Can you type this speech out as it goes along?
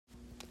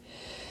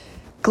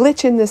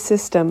Glitch in the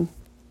system.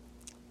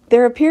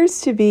 There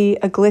appears to be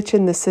a glitch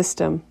in the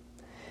system.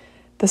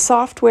 The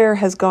software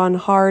has gone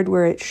hard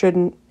where it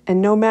shouldn't,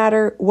 and no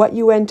matter what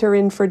you enter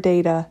in for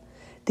data,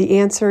 the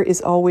answer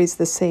is always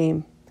the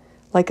same,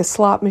 like a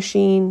slot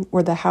machine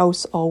where the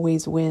house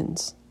always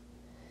wins.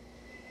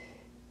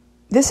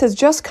 This has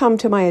just come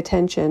to my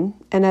attention,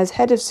 and as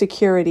head of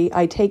security,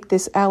 I take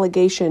this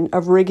allegation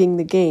of rigging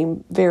the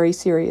game very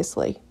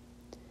seriously.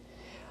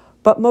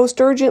 But most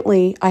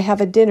urgently, I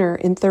have a dinner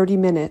in 30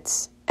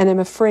 minutes, and I'm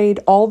afraid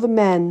all the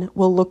men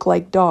will look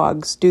like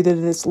dogs due to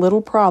this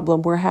little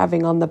problem we're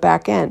having on the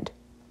back end.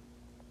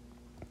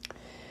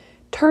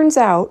 Turns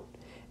out,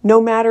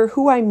 no matter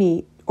who I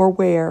meet or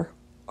where,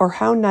 or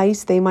how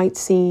nice they might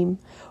seem,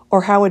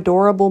 or how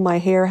adorable my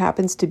hair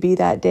happens to be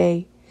that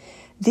day,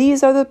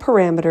 these are the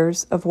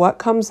parameters of what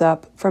comes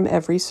up from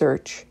every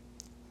search.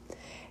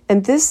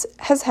 And this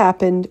has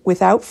happened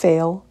without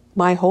fail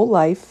my whole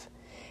life,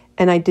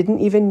 and I didn't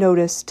even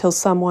notice till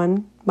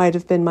someone, might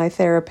have been my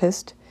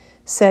therapist,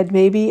 said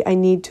maybe I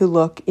need to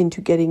look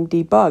into getting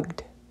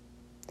debugged.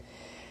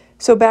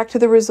 So back to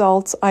the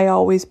results I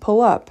always pull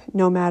up,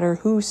 no matter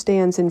who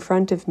stands in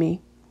front of me.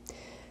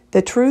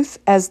 The truth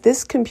as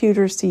this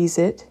computer sees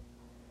it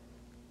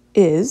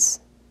is,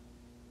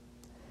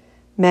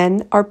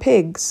 men are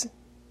pigs.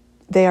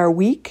 They are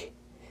weak,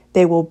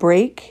 they will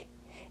break,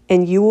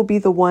 and you will be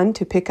the one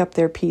to pick up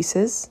their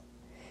pieces.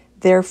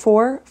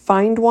 Therefore,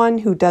 find one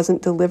who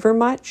doesn't deliver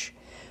much,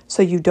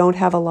 so you don't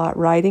have a lot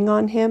riding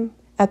on him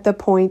at the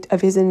point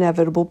of his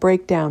inevitable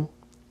breakdown.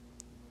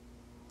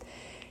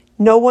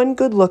 No one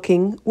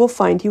good-looking will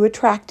find you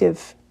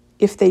attractive.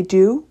 If they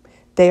do,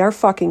 they are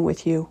fucking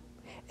with you,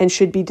 and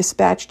should be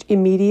dispatched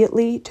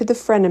immediately to the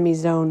frenemy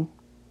zone.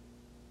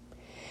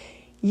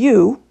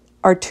 You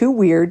are too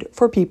weird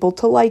for people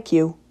to like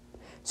you.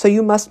 So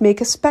you must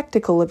make a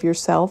spectacle of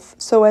yourself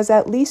so as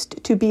at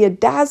least to be a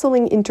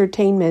dazzling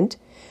entertainment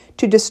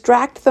to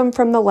distract them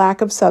from the lack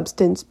of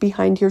substance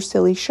behind your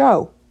silly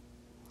show.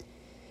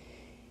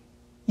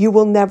 You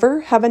will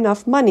never have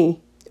enough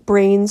money,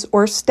 brains,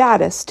 or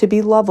status to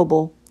be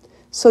lovable,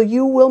 so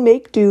you will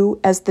make do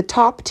as the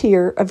top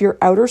tier of your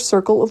outer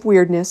circle of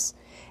weirdness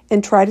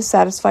and try to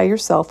satisfy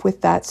yourself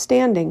with that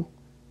standing.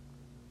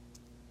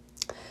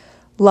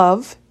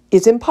 Love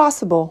is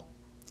impossible,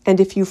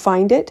 and if you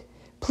find it,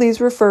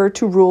 please refer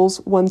to rules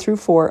 1 through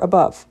 4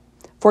 above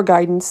for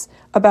guidance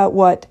about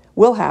what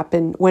will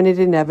happen when it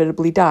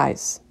inevitably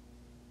dies.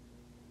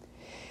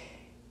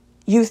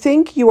 You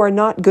think you are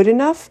not good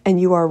enough, and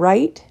you are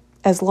right,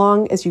 as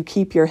long as you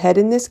keep your head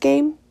in this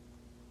game.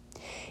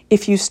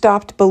 If you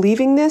stopped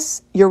believing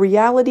this, your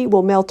reality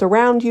will melt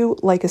around you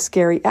like a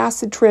scary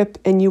acid trip,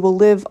 and you will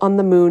live on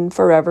the moon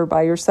forever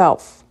by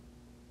yourself.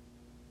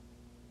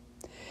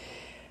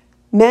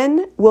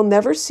 Men will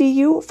never see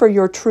you for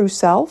your true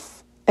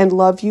self, and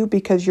love you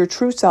because your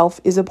true self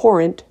is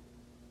abhorrent.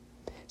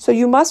 So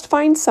you must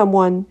find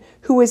someone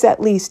who is at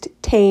least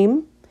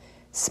tame,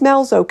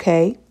 smells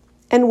okay,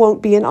 and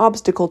won't be an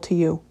obstacle to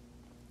you.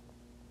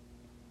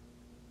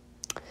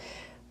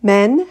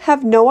 Men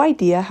have no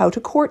idea how to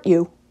court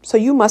you, so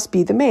you must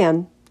be the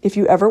man if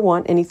you ever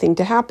want anything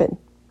to happen.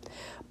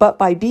 But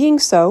by being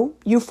so,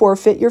 you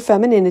forfeit your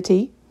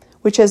femininity,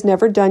 which has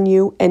never done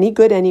you any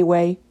good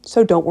anyway,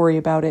 so don't worry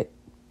about it.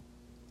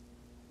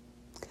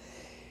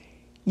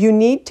 You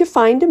need to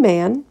find a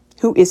man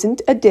who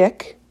isn't a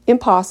dick,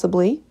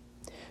 impossibly,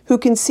 who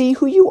can see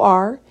who you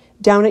are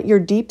down at your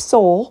deep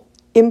soul,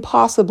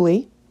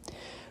 impossibly,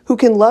 who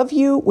can love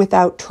you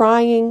without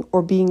trying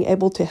or being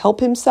able to help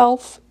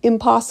himself,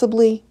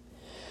 impossibly,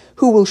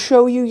 who will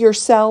show you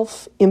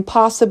yourself,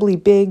 impossibly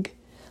big,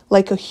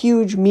 like a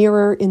huge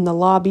mirror in the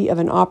lobby of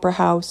an opera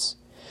house,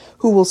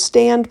 who will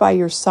stand by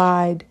your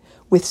side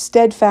with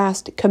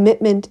steadfast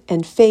commitment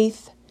and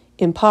faith,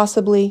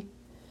 impossibly,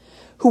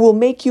 who will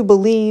make you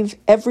believe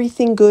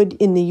everything good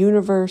in the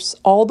universe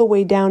all the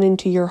way down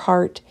into your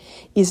heart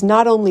is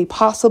not only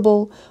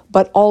possible,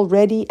 but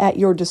already at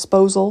your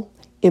disposal,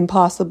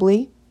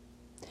 impossibly.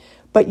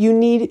 But you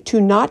need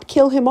to not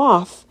kill him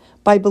off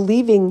by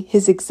believing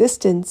his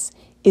existence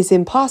is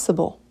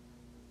impossible.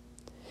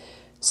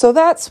 So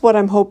that's what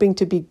I'm hoping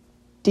to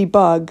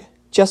debug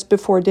just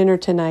before dinner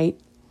tonight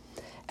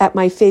at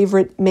my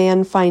favorite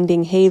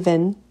man-finding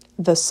haven,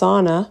 the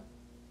sauna.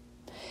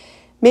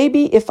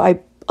 Maybe if I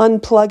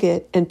unplug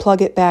it and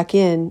plug it back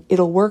in,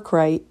 it'll work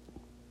right.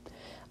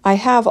 I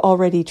have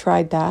already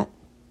tried that.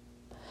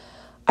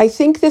 I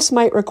think this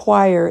might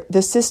require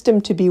the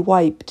system to be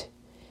wiped,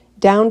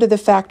 down to the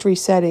factory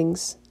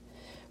settings,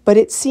 but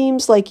it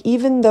seems like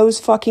even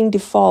those fucking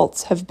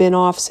defaults have been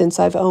off since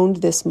I've owned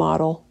this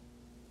model.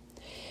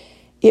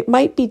 It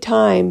might be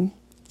time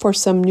for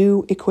some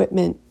new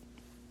equipment.